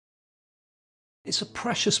It's a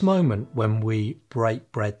precious moment when we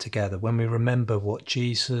break bread together, when we remember what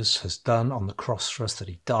Jesus has done on the cross for us, that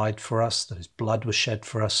he died for us, that his blood was shed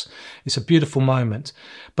for us. It's a beautiful moment,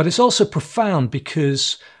 but it's also profound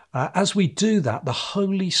because as we do that, the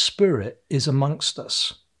Holy Spirit is amongst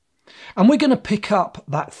us. And we're going to pick up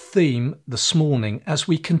that theme this morning as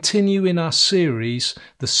we continue in our series,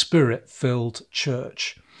 The Spirit-Filled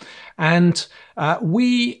Church. And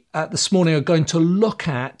we this morning are going to look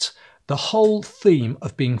at the whole theme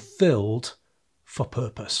of being filled for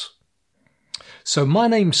purpose. So my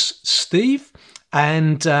name's Steve,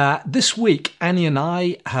 and this week Annie and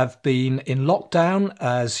I have been in lockdown,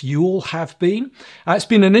 as you all have been. It's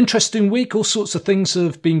been an interesting week. All sorts of things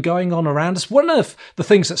have been going on around us. One of the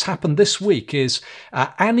things that's happened this week is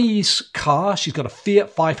Annie's car. She's got a Fiat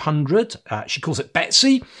 500. She calls it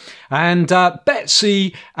Betsy. And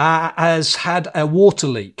Betsy has had a water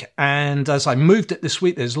leak. And as I moved it this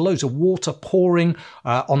week, there's loads of water pouring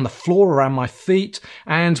on the floor around my feet.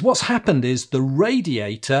 And what's happened is the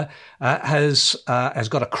radiator has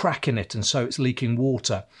got a crack in it, and so it's leaking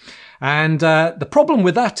water. And the problem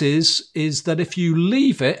with that is that if you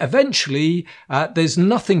leave it, eventually there's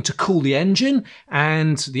nothing to cool the engine,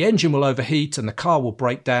 and the engine will overheat and the car will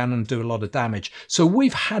break down and do a lot of damage. So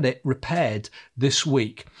we've had it repaired this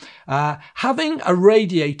week. Having a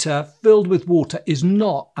radiator filled with water is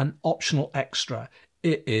not an optional extra.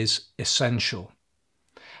 It is essential.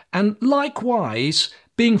 And likewise,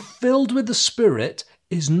 being filled with the Spirit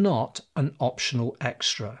is not an optional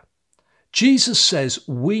extra. Jesus says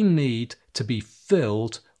we need to be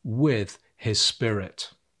filled with his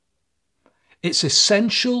Spirit. It's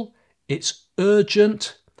essential, it's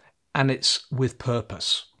urgent, and it's with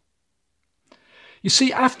purpose. You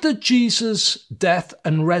see, after Jesus' death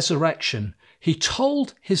and resurrection, he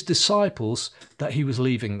told his disciples that he was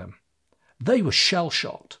leaving them. They were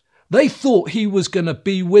shell-shocked. They thought he was going to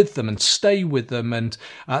be with them and stay with them, and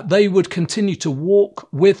they would continue to walk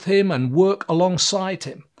with him and work alongside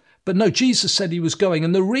him. But no, Jesus said he was going.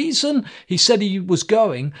 And the reason he said he was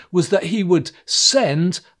going was that he would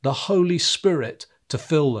send the Holy Spirit to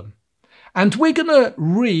fill them. And we're going to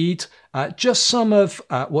read just some of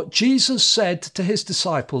what Jesus said to his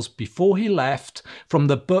disciples before he left from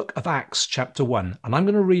the book of Acts chapter 1. And I'm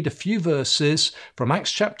going to read a few verses from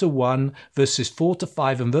Acts chapter 1, verses 4 to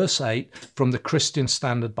 5 and verse 8 from the Christian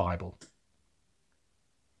Standard Bible.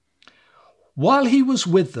 While he was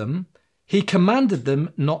with them, he commanded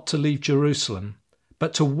them not to leave Jerusalem,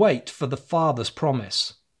 but to wait for the Father's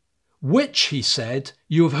promise, which, he said,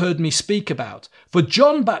 you have heard me speak about. For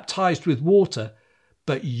John baptized with water,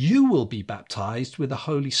 but you will be baptized with the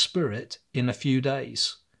Holy Spirit in a few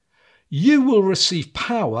days. You will receive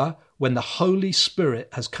power when the Holy Spirit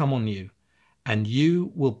has come on you, and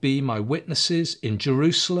you will be my witnesses in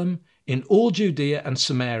Jerusalem, in all Judea and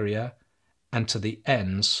Samaria, and to the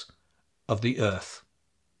ends of the earth.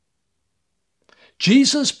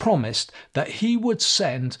 Jesus promised that he would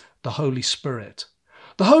send the Holy Spirit.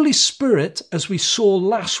 The Holy Spirit, as we saw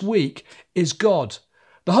last week, is God.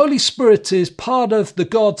 The Holy Spirit is part of the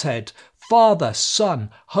Godhead, Father,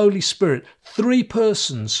 Son, Holy Spirit, three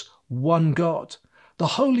persons, one God. The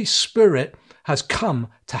Holy Spirit has come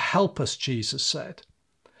to help us, Jesus said.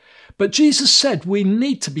 But Jesus said we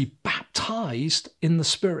need to be baptized in the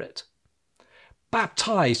Spirit.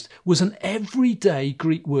 Baptized was an everyday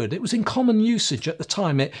Greek word. It was in common usage at the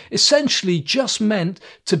time. It essentially just meant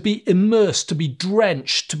to be immersed, to be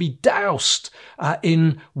drenched, to be doused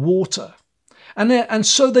in water. And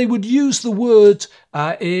so they would use the word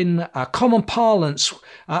in common parlance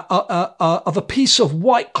of a piece of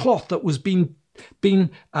white cloth that was being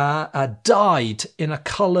dyed in a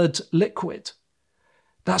coloured liquid.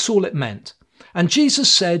 That's all it meant. And Jesus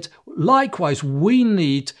said, likewise, we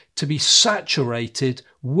need to be saturated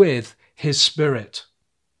with his Spirit.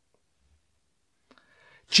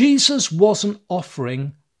 Jesus wasn't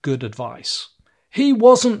offering good advice. He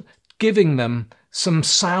wasn't giving them some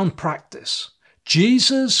sound practice.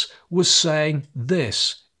 Jesus was saying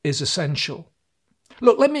this is essential.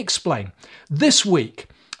 Look, let me explain. This week,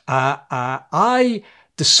 I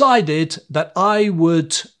decided that I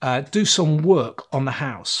would do some work on the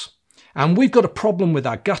house. And we've got a problem with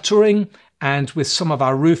our guttering and with some of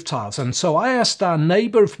our roof tiles. And so I asked our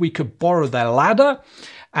neighbour if we could borrow their ladder.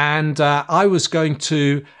 And I was going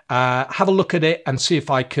to have a look at it and see if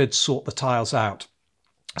I could sort the tiles out.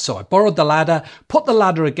 So I borrowed the ladder, put the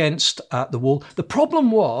ladder against the wall. The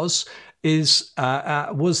problem was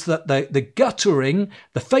that the guttering,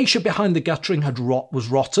 the fascia behind the guttering was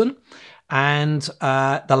rotten. And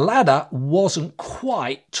the ladder wasn't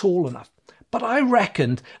quite tall enough. But I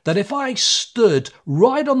reckoned that if I stood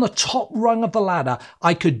right on the top rung of the ladder,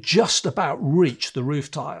 I could just about reach the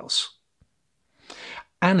roof tiles.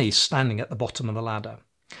 Annie's standing at the bottom of the ladder.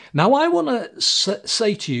 Now, I want to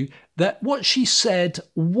say to you that what she said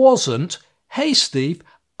wasn't, "Hey, Steve,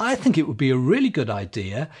 I think it would be a really good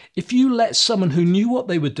idea if you let someone who knew what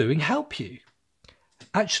they were doing help you."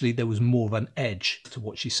 Actually, there was more of an edge to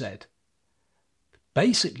what she said.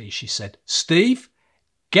 Basically, she said, "Steve,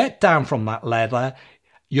 get down from that ladder.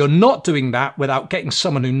 You're not doing that without getting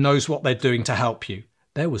someone who knows what they're doing to help you."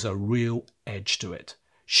 There was a real edge to it.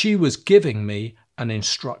 She was giving me an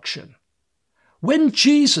instruction. When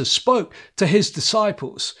Jesus spoke to his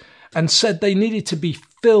disciples and said they needed to be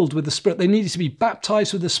filled with the Spirit, they needed to be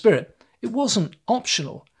baptized with the Spirit, it wasn't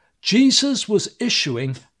optional. Jesus was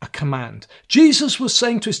issuing a command. Jesus was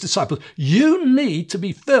saying to his disciples, you need to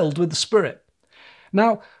be filled with the Spirit.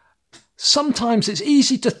 Now, sometimes it's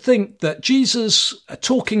easy to think that Jesus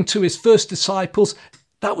talking to his first disciples,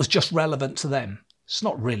 that was just relevant to them. It's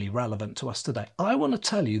not really relevant to us today. I want to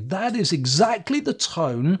tell you that is exactly the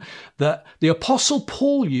tone that the Apostle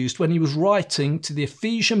Paul used when he was writing to the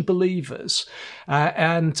Ephesian believers.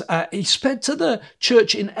 He said to the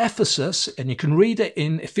church in Ephesus, and you can read it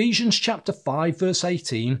in Ephesians chapter 5, verse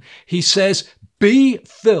 18, he says, "Be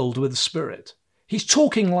filled with the Spirit." He's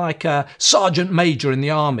talking like a sergeant major in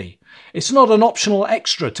the army. It's not an optional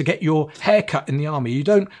extra to get your haircut in the army. You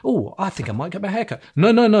don't, "Oh, I think I might get my haircut."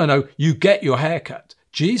 No. You get your haircut.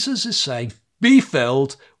 Jesus is saying, be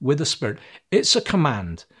filled with the Spirit. It's a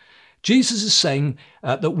command. Jesus is saying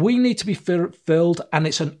that we need to be filled, and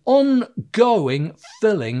it's an ongoing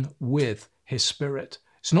filling with his Spirit.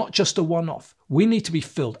 It's not just a one-off. We need to be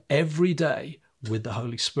filled every day with the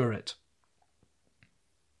Holy Spirit.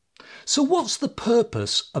 So what's the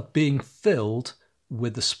purpose of being filled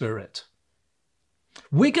with the Spirit?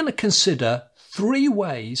 We're going to consider 3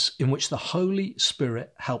 ways in which the Holy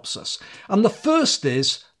Spirit helps us. And the first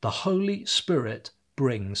is the Holy Spirit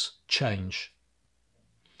brings change.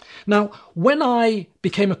 Now, when I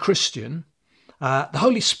became a Christian, the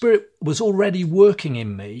Holy Spirit was already working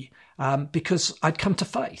in me because I'd come to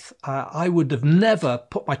faith. I would have never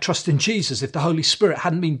put my trust in Jesus if the Holy Spirit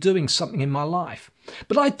hadn't been doing something in my life.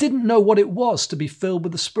 But I didn't know what it was to be filled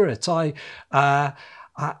with the Spirit. But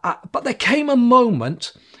there came a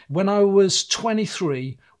moment when I was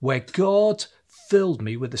 23 where God filled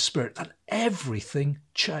me with the Spirit, and everything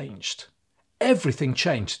changed. Everything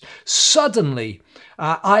changed. Suddenly,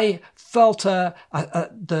 I felt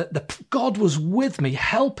God was with me,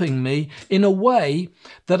 helping me in a way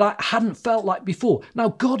that I hadn't felt like before. Now,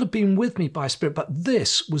 God had been with me by Spirit, but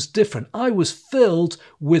this was different. I was filled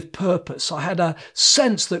with purpose. I had a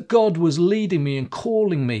sense that God was leading me and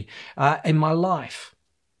calling me in my life.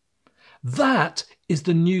 That is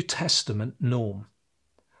the New Testament norm.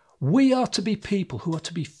 We are to be people who are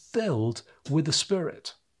to be filled with the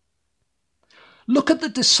Spirit. Look at the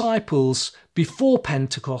disciples before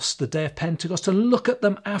Pentecost, the day of Pentecost, and look at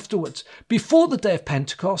them afterwards. Before the day of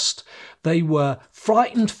Pentecost, they were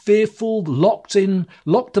frightened, fearful, locked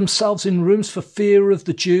themselves in rooms for fear of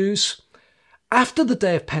the Jews. After the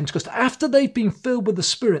day of Pentecost, after they've been filled with the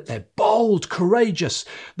Spirit, they're bold, courageous.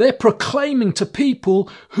 They're proclaiming to people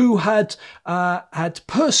who had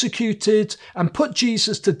persecuted and put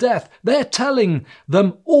Jesus to death. They're telling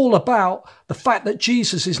them all about the fact that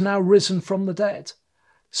Jesus is now risen from the dead.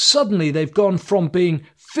 Suddenly they've gone from being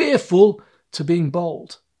fearful to being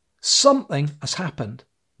bold. Something has happened.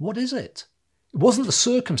 What is it? It wasn't the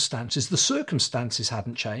circumstances. The circumstances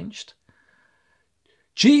hadn't changed.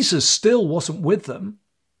 Jesus still wasn't with them.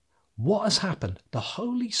 What has happened? The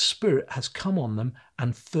Holy Spirit has come on them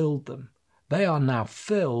and filled them. They are now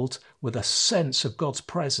filled with a sense of God's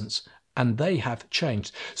presence, and they have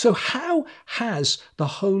changed. So how has the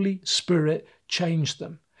Holy Spirit changed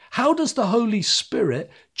them? How does the Holy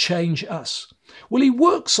Spirit change us? Well, he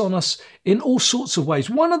works on us in all sorts of ways.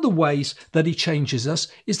 One of the ways that he changes us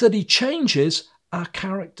is that he changes our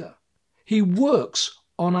character. He works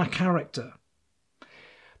on our character.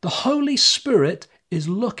 The Holy Spirit is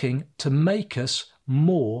looking to make us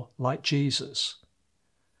more like Jesus.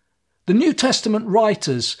 The New Testament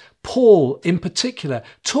writers, Paul in particular,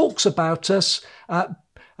 talks about us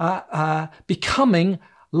becoming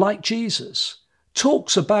like Jesus,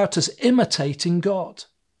 talks about us imitating God.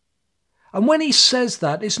 And when he says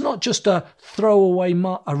that, it's not just a throwaway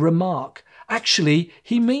remark. Actually,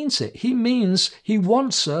 he means it. He means he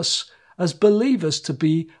wants us as believers to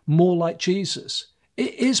be more like Jesus.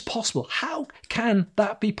 It is possible. How can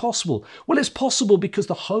that be possible? Well, it's possible because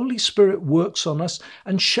the Holy Spirit works on us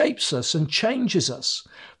and shapes us and changes us.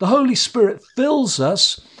 The Holy Spirit fills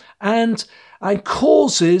us and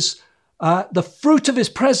causes the fruit of his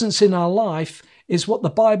presence in our life is what the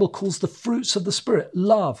Bible calls the fruits of the Spirit: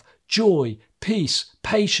 love, joy, peace,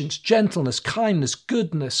 patience, gentleness, kindness,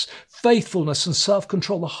 goodness, faithfulness, and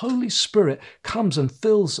self-control. The Holy Spirit comes and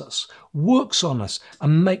fills us, works on us,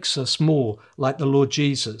 and makes us more like the Lord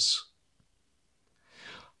Jesus.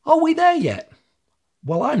 Are we there yet?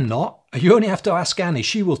 Well, I'm not. You only have to ask Annie.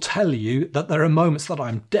 She will tell you that there are moments that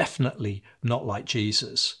I'm definitely not like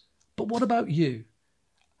Jesus. But what about you?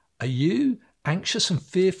 Are you anxious and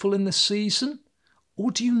fearful in this season? Or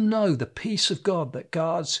do you know the peace of God that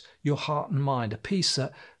guards your heart and mind, a peace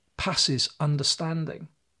that passes understanding?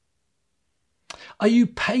 Are you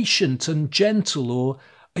patient and gentle, or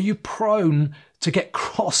are you prone to get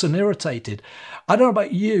cross and irritated? I don't know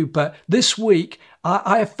about you, but this week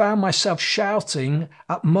I have found myself shouting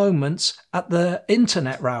at moments at the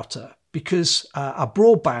internet router because our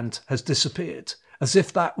broadband has disappeared, as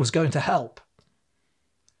if that was going to help.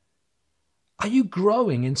 Are you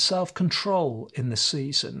growing in self-control in this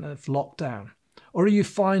season of lockdown? Or are you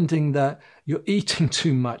finding that you're eating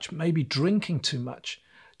too much, maybe drinking too much,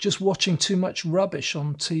 just watching too much rubbish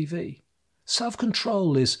on TV?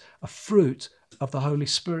 Self-control is a fruit of the Holy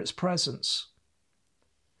Spirit's presence.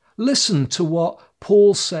 Listen to what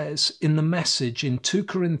Paul says in the Message in 2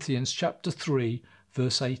 Corinthians chapter 3,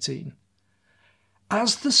 verse 18.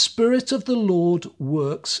 As the Spirit of the Lord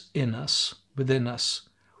works in us, within us,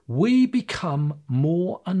 we become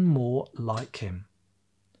more and more like him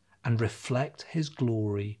and reflect his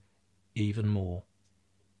glory even more.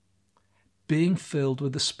 Being filled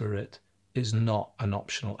with the Spirit is not an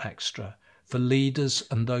optional extra for leaders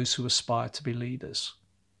and those who aspire to be leaders.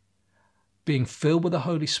 Being filled with the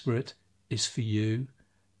Holy Spirit is for you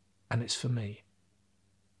and it's for me.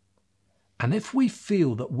 And if we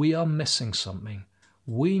feel that we are missing something,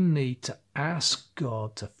 we need to ask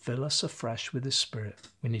God to fill us afresh with his Spirit.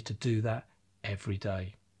 We need to do that every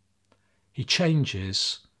day. He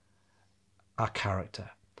changes our character,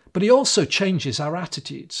 but he also changes our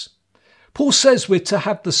attitudes. Paul says we're to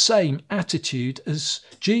have the same attitude as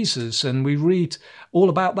Jesus, and we read all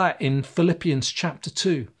about that in Philippians chapter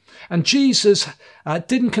 2. And Jesus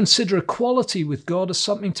didn't consider equality with God as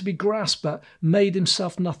something to be grasped, but made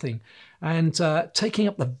himself nothing. And taking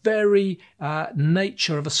up the very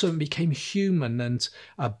nature of a servant, became human and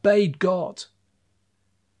obeyed God.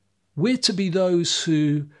 We're to be those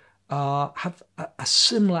who have a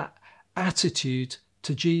similar attitude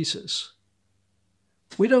to Jesus.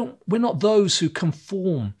 We're not those who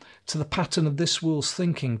conform to the pattern of this world's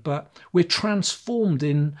thinking, but we're transformed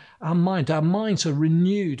in our mind. Our minds are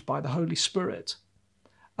renewed by the Holy Spirit.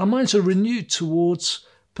 Our minds are renewed towards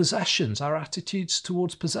possessions, our attitudes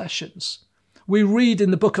towards possessions. We read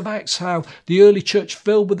in the book of Acts how the early church,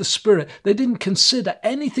 filled with the Spirit, they didn't consider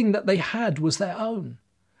anything that they had was their own,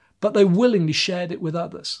 but they willingly shared it with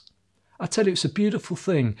others. I tell you, it's a beautiful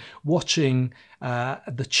thing watching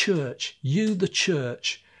the church, the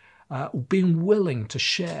church, being willing to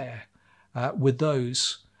share with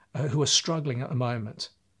those who are struggling at the moment.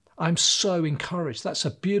 I'm so encouraged. That's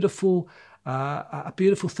a beautiful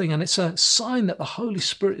thing, and it's a sign that the Holy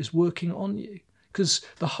Spirit is working on you, because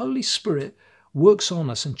the Holy Spirit works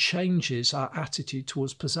on us and changes our attitude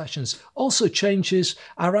towards possessions, also changes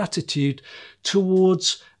our attitude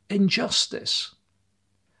towards injustice.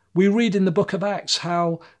 We read in the book of Acts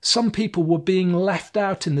how some people were being left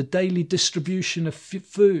out in the daily distribution of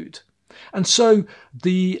food. And so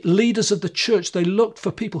the leaders of the church, they looked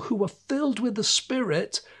for people who were filled with the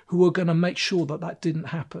Spirit, who were going to make sure that that didn't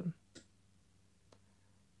happen.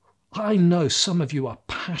 I know some of you are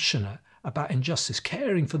passionate about injustice,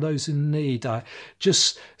 caring for those in need. I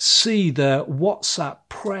just see the WhatsApp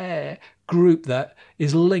prayer group that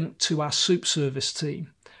is linked to our soup service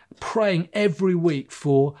team, praying every week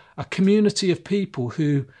for a community of people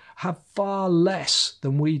who have far less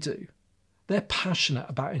than we do. They're passionate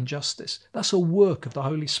about injustice. That's a work of the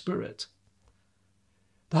Holy Spirit.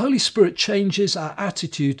 The Holy Spirit changes our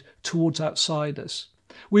attitude towards outsiders.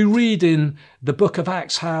 We read in the book of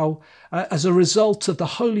Acts how, as a result of the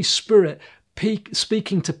Holy Spirit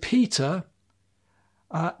speaking to Peter,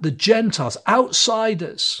 the Gentiles,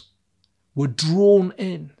 outsiders, were drawn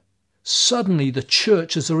in. Suddenly the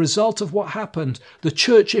church, as a result of what happened, the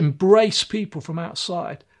church embraced people from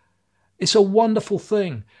outside. It's a wonderful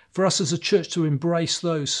thing for us as a church to embrace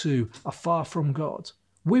those who are far from God.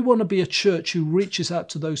 We want to be a church who reaches out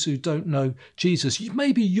to those who don't know Jesus.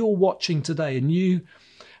 Maybe you're watching today and you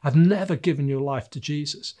have never given your life to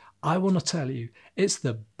Jesus. I want to tell you, it's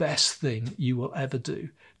the best thing you will ever do.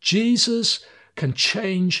 Jesus can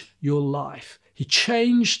change your life. He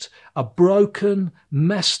changed a broken,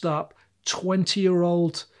 messed up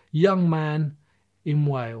 20-year-old young man in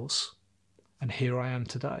Wales. And here I am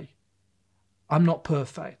today. I'm not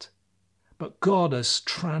perfect, but God has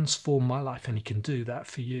transformed my life, and he can do that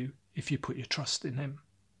for you if you put your trust in him.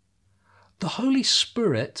 The Holy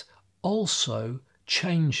Spirit also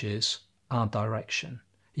changes our direction.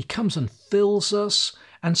 He comes and fills us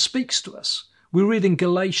and speaks to us. We read in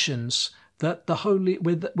Galatians that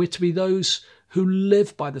we're to be those who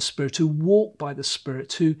live by the Spirit, who walk by the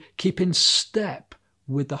Spirit, who keep in step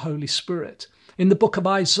with the Holy Spirit. In the book of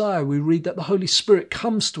Isaiah, we read that the Holy Spirit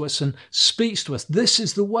comes to us and speaks to us. This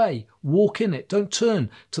is the way. Walk in it. Don't turn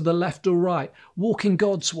to the left or right. Walk in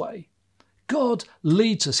God's way. God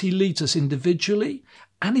leads us. He leads us individually,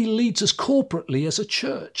 and he leads us corporately as a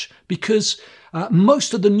church, because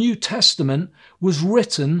most of the New Testament was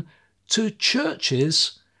written to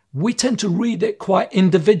churches. We tend to read it quite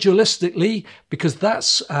individualistically because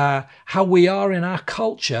that's how we are in our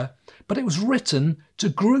culture, but it was written to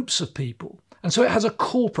groups of people. And so it has a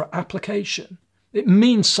corporate application. It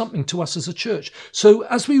means something to us as a church. So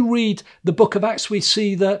as we read the book of Acts, we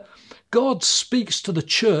see that God speaks to the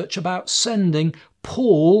church about sending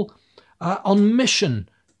Paul on mission.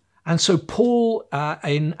 And so Paul,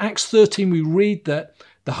 in Acts 13, we read that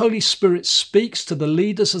the Holy Spirit speaks to the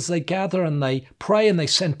leaders as they gather and they pray, and they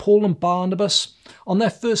send Paul and Barnabas on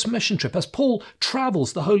their first mission trip. As Paul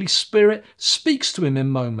travels, the Holy Spirit speaks to him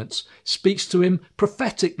in moments, speaks to him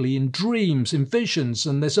prophetically in dreams, in visions.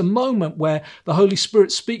 And there's a moment where the Holy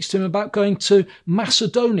Spirit speaks to him about going to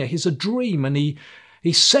Macedonia. He has a dream, and he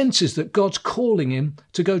senses that God's calling him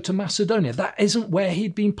to go to Macedonia. That isn't where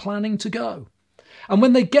he'd been planning to go. And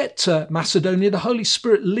when they get to Macedonia, the Holy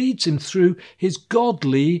Spirit leads him through his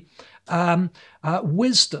godly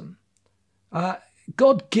wisdom.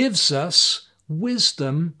 God gives us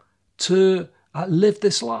wisdom to live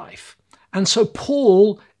this life. And so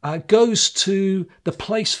Paul goes to the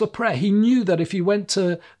place for prayer. He knew that if he went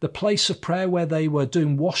to the place of prayer where they were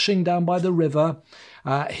doing washing down by the river,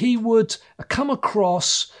 he would come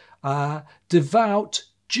across devout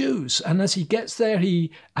Jews. And as he gets there,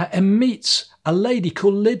 he meets a lady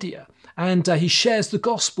called Lydia, and he shares the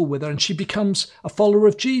gospel with her, and she becomes a follower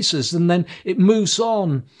of Jesus. And then it moves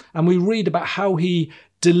on, and we read about how he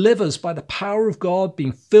delivers by the power of God,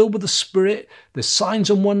 being filled with the Spirit. There's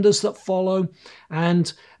signs and wonders that follow.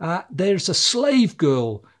 And there's a slave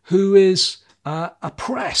girl who is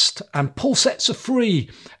oppressed, and Paul sets her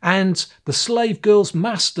free, and the slave girl's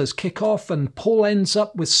masters kick off, and Paul ends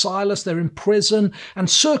up with Silas. They're in prison, and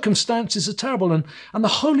circumstances are terrible, and the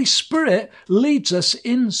Holy Spirit leads us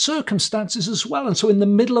in circumstances as well. And so in the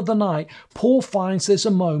middle of the night, Paul finds there's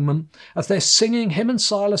a moment as they're singing, him and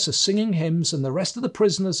Silas are singing hymns, and the rest of the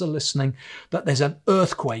prisoners are listening, that there's an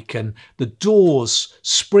earthquake, and the doors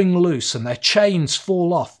spring loose, and their chains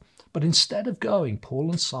fall off. But instead of going,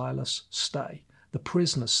 Paul and Silas stay. The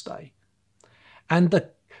prisoners stay. And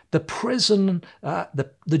the prison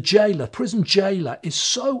jailer is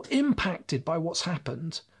so impacted by what's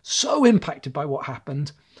happened,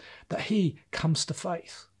 that he comes to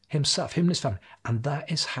faith himself, him and his family. And that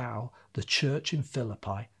is how the church in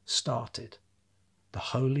Philippi started. The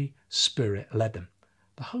Holy Spirit led them.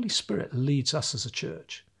 The Holy Spirit leads us as a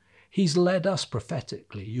church. He's led us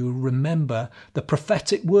prophetically. You remember the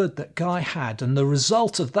prophetic word that Guy had, and the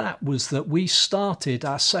result of that was that we started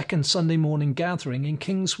our second Sunday morning gathering in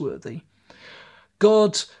Kingsworthy.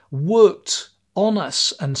 God worked on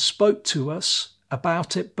us and spoke to us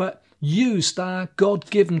about it, but used our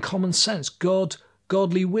God-given common sense,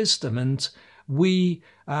 godly wisdom, and we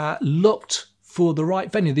looked for the right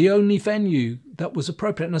venue, the only venue that was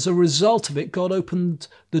appropriate. And as a result of it, God opened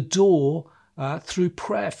the door through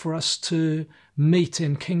prayer for us to meet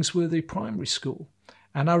in Kingsworthy Primary School.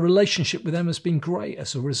 And our relationship with them has been great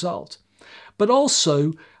as a result. But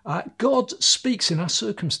also, God speaks in our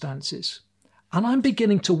circumstances. And I'm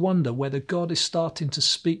beginning to wonder whether God is starting to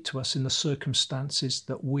speak to us in the circumstances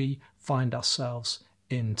that we find ourselves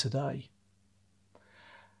in today.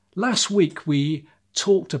 Last week, we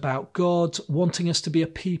talked about God wanting us to be a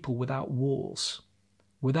people without walls,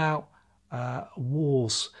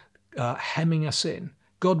 hemming us in.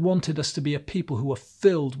 God wanted us to be a people who are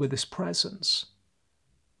filled with his presence.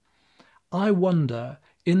 I wonder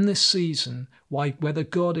in this season whether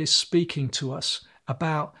God is speaking to us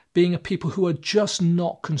about being a people who are just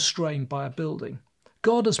not constrained by a building.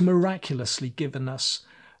 God has miraculously given us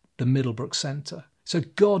the Middlebrook Centre. It's a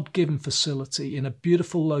God-given facility in a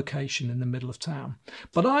beautiful location in the middle of town.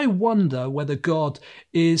 But I wonder whether God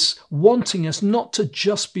is wanting us not to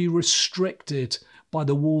just be restricted by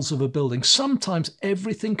the walls of a building. Sometimes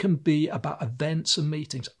everything can be about events and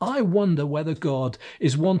meetings. I wonder whether God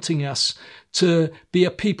is wanting us to be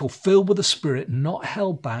a people filled with the Spirit, not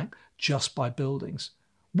held back just by buildings.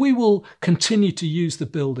 We will continue to use the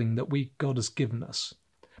building that God has given us.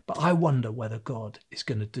 But I wonder whether God is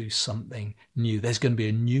going to do something new. There's going to be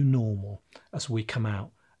a new normal as we come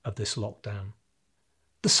out of this lockdown.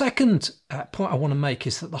 The second point I want to make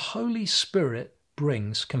is that the Holy Spirit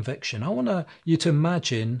brings conviction. I want you to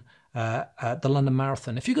imagine the London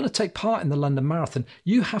Marathon. If you're going to take part in the London Marathon,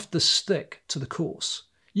 you have to stick to the course.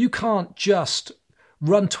 You can't just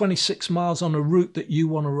run 26 miles on a route that you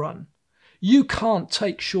want to run. You can't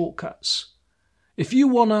take shortcuts. If you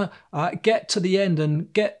want to get to the end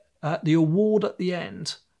and get the award at the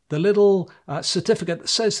end, the little certificate that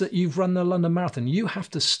says that you've run the London Marathon, you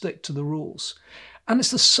have to stick to the rules. And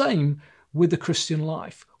it's the same with the Christian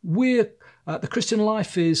life. The Christian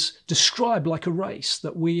life is described like a race,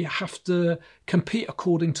 that we have to compete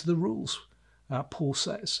according to the rules, Paul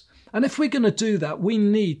says. And if we're going to do that, we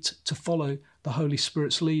need to follow the Holy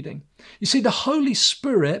Spirit's leading. You see, the Holy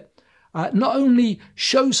Spirit not only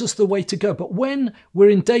shows us the way to go, but when we're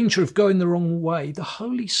in danger of going the wrong way, the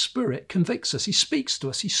Holy Spirit convicts us. He speaks to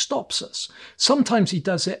us. He stops us. Sometimes he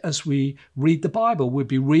does it as we read the Bible. We'll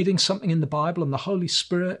be reading something in the Bible and the Holy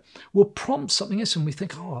Spirit will prompt something in us and we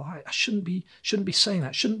think, oh, I shouldn't be saying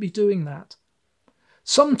that, shouldn't be doing that.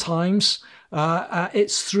 Sometimes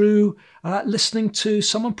it's through listening to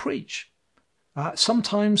someone preach.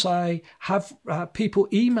 Sometimes I have people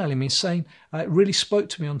emailing me saying, it really spoke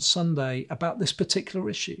to me on Sunday about this particular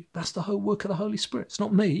issue. That's the whole work of the Holy Spirit. It's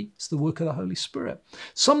not me, it's the work of the Holy Spirit.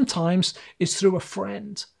 Sometimes it's through a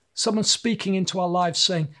friend, someone speaking into our lives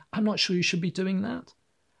saying, I'm not sure you should be doing that.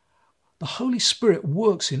 The Holy Spirit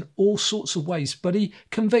works in all sorts of ways, but he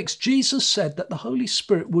convicts. Jesus said that the Holy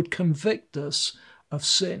Spirit would convict us of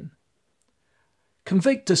sin,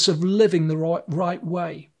 convict us of living the right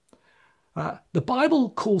way. The Bible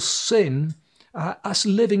calls sin us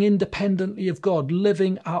living independently of God,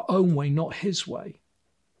 living our own way, not his way.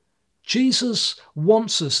 Jesus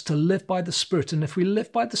wants us to live by the Spirit, and if we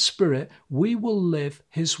live by the Spirit, we will live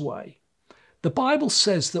his way. The Bible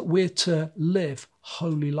says that we're to live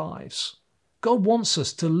holy lives. God wants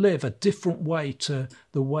us to live a different way to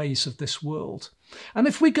the ways of this world. And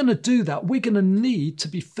if we're going to do that, we're going to need to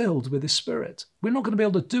be filled with his Spirit. We're not going to be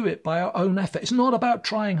able to do it by our own effort. It's not about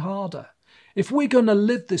trying harder. If we're going to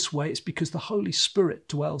live this way, it's because the Holy Spirit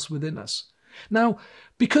dwells within us. Now,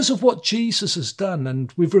 because of what Jesus has done,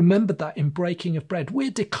 and we've remembered that in breaking of bread,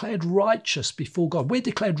 we're declared righteous before God. We're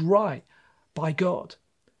declared right by God.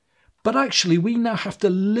 But actually, we now have to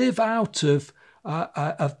live out of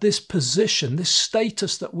this position, this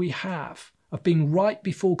status that we have of being right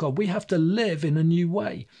before God. We have to live in a new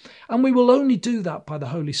way. And we will only do that by the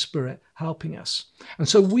Holy Spirit helping us. And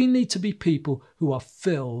so we need to be people who are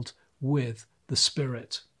filled with the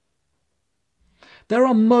Spirit. There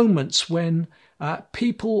are moments when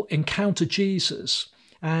people encounter Jesus,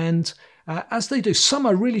 and as they do, some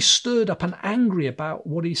are really stirred up and angry about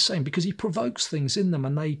what he's saying because he provokes things in them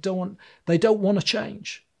and they don't want to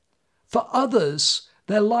change. For others,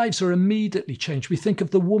 their lives are immediately changed. We think of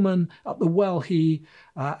the woman at the well,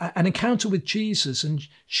 an encounter with Jesus, and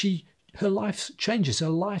her life changes, her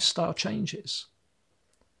lifestyle changes.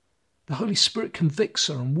 The Holy Spirit convicts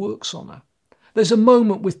her and works on her. There's a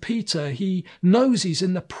moment with Peter. He knows he's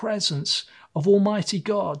in the presence of Almighty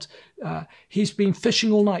God. He's been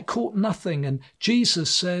fishing all night, caught nothing. And Jesus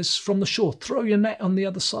says from the shore, throw your net on the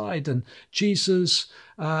other side. And Jesus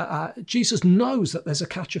knows that there's a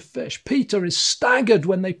catch of fish. Peter is staggered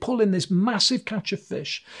when they pull in this massive catch of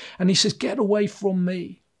fish. And he says, get away from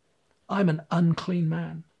me. I'm an unclean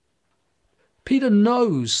man. Peter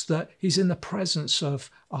knows that he's in the presence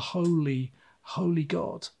of a holy, holy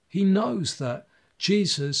God. He knows that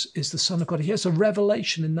Jesus is the Son of God. He has a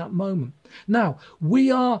revelation in that moment. Now,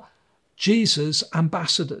 we are Jesus'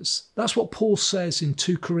 ambassadors. That's what Paul says in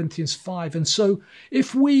 2 Corinthians 5. And so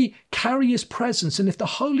if we carry his presence and if the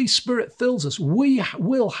Holy Spirit fills us, we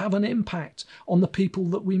will have an impact on the people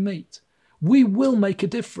that we meet. We will make a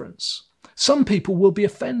difference. Some people will be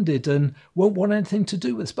offended and won't want anything to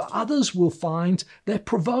do with us, but others will find they're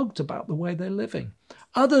provoked about the way they're living.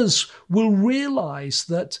 Others will realize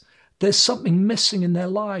that there's something missing in their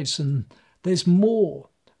lives and there's more,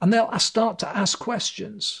 and they'll start to ask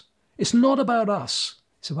questions. It's not about us.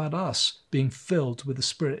 It's about us being filled with the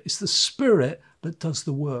Spirit. It's the Spirit that does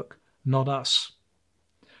the work, not us.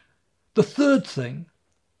 The third thing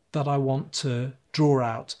that I want to draw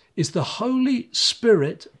out is the Holy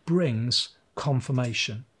Spirit brings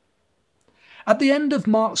confirmation. At the end of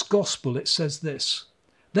Mark's gospel, it says this: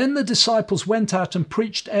 "Then the disciples went out and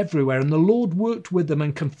preached everywhere, and the Lord worked with them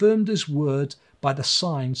and confirmed his word by the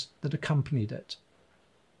signs that accompanied it."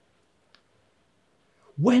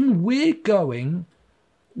 When we're going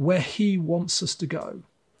where he wants us to go,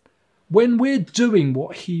 when we're doing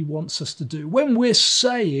what he wants us to do, when we're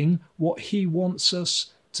saying what he wants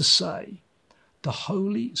us to say, the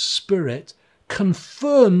Holy Spirit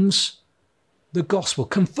confirms the gospel,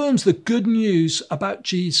 confirms the good news about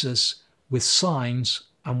Jesus with signs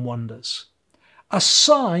and wonders. A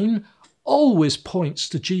sign always points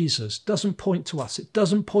to Jesus, doesn't point to us. It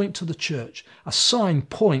doesn't point to the church. A sign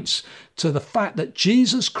points to the fact that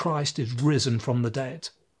Jesus Christ is risen from the dead.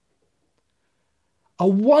 A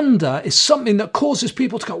wonder is something that causes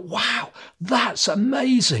people to go, wow, that's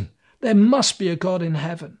amazing. There must be a God in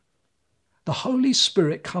heaven. The Holy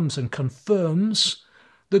Spirit comes and confirms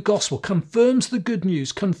the gospel, confirms the good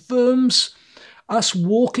news, confirms us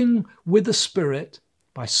walking with the Spirit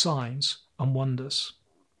by signs and wonders.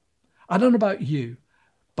 I don't know about you,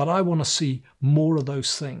 but I want to see more of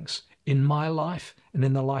those things in my life and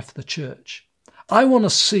in the life of the church. I want to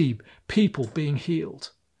see people being healed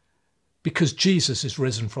because Jesus is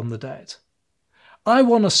risen from the dead. I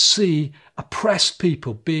want to see oppressed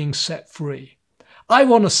people being set free. I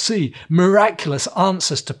want to see miraculous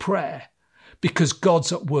answers to prayer because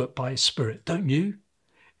God's at work by his Spirit, don't you?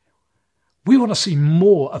 We want to see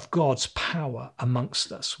more of God's power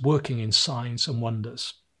amongst us, working in signs and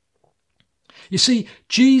wonders. You see,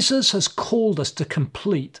 Jesus has called us to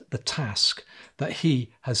complete the task that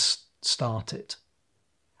he has started.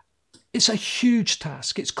 It's a huge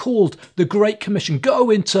task. It's called the Great Commission. Go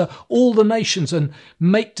into all the nations and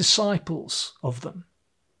make disciples of them.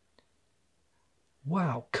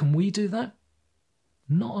 Wow, can we do that?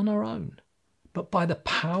 Not on our own, but by the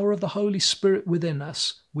power of the Holy Spirit within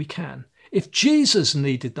us, we can. If Jesus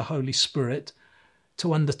needed the Holy Spirit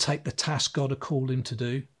to undertake the task God had called him to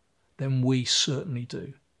do, then we certainly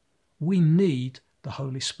do. We need the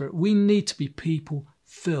Holy Spirit. We need to be people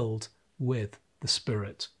filled with the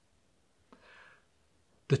Spirit.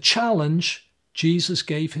 The challenge Jesus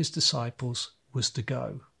gave his disciples was to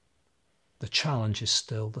go. The challenge is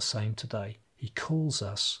still the same today. He calls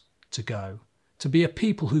us to go, to be a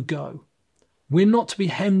people who go. We're not to be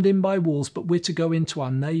hemmed in by walls, but we're to go into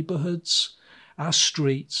our neighbourhoods, our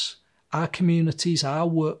streets, our communities, our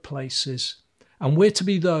workplaces, and we're to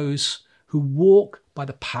be those who walk by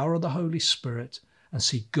the power of the Holy Spirit and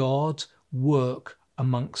see God work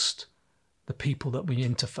amongst the people that we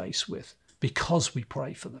interface with because we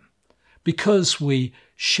pray for them, because we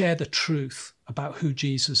share the truth about who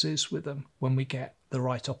Jesus is with them when we get the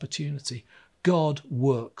right opportunity. God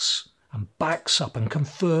works and backs up and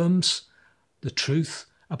confirms the truth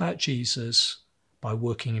about Jesus by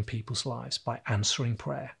working in people's lives, by answering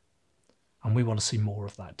prayer. And we want to see more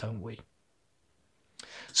of that, don't we?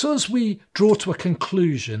 So as we draw to a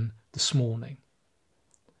conclusion this morning,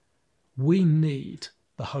 we need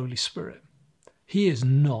the Holy Spirit. He is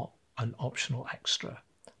not an optional extra.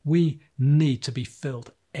 We need to be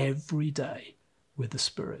filled every day with the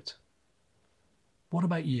Spirit. What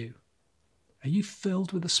about you? Are you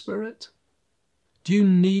filled with the Spirit? Do you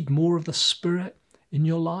need more of the Spirit in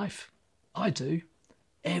your life? I do.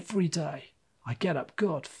 Every day I get up,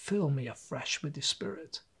 God, fill me afresh with your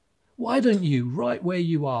Spirit. Why don't you, right where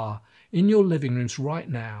you are, in your living rooms right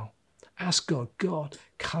now, ask God, God,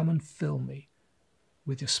 come and fill me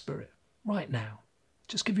with your Spirit right now.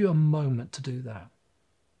 Just give you a moment to do that.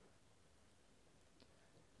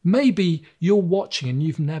 Maybe you're watching and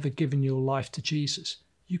you've never given your life to Jesus.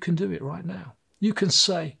 You can do it right now. You can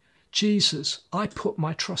say, Jesus, I put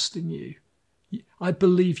my trust in you. I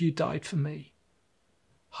believe you died for me.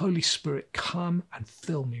 Holy Spirit, come and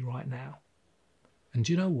fill me right now. And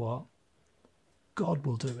do you know what? God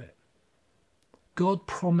will do it. God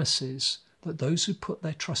promises that those who put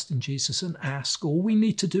their trust in Jesus and ask, all we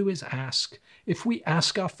need to do is ask. If we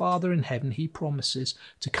ask our Father in heaven, he promises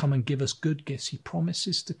to come and give us good gifts. He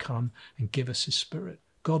promises to come and give us his Spirit.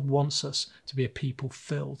 God wants us to be a people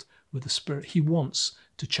filled with the Spirit. He wants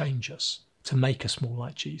to change us, to make us more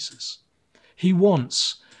like Jesus. He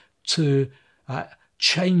wants to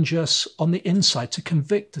change us on the inside, to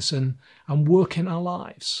convict us and work in our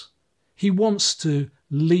lives. He wants to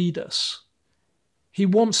lead us. He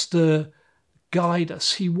wants to guide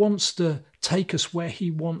us. He wants to take us where he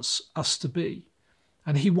wants us to be.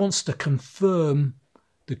 And he wants to confirm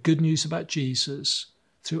the good news about Jesus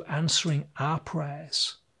through answering our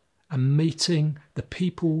prayers and meeting the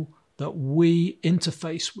people that we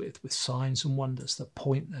interface with signs and wonders that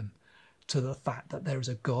point them to the fact that there is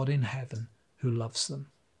a God in heaven who loves them.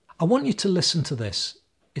 I want you to listen to this.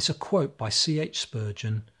 It's a quote by C.H.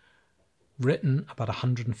 Spurgeon, written about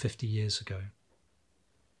 150 years ago.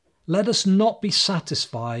 Let us not be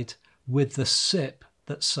satisfied with the sip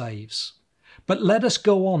that saves, but let us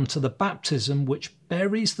go on to the baptism which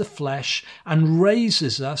buries the flesh and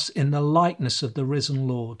raises us in the likeness of the risen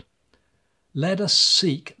Lord. Let us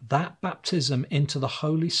seek that baptism into the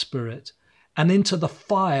Holy Spirit and into the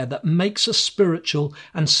fire that makes us spiritual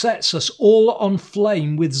and sets us all on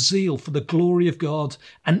flame with zeal for the glory of God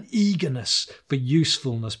and eagerness for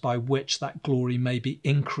usefulness by which that glory may be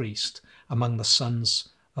increased among the sons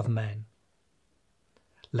of men.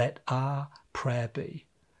 Let our prayer be,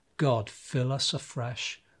 God, fill us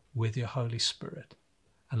afresh with your Holy Spirit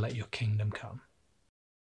and let your kingdom come.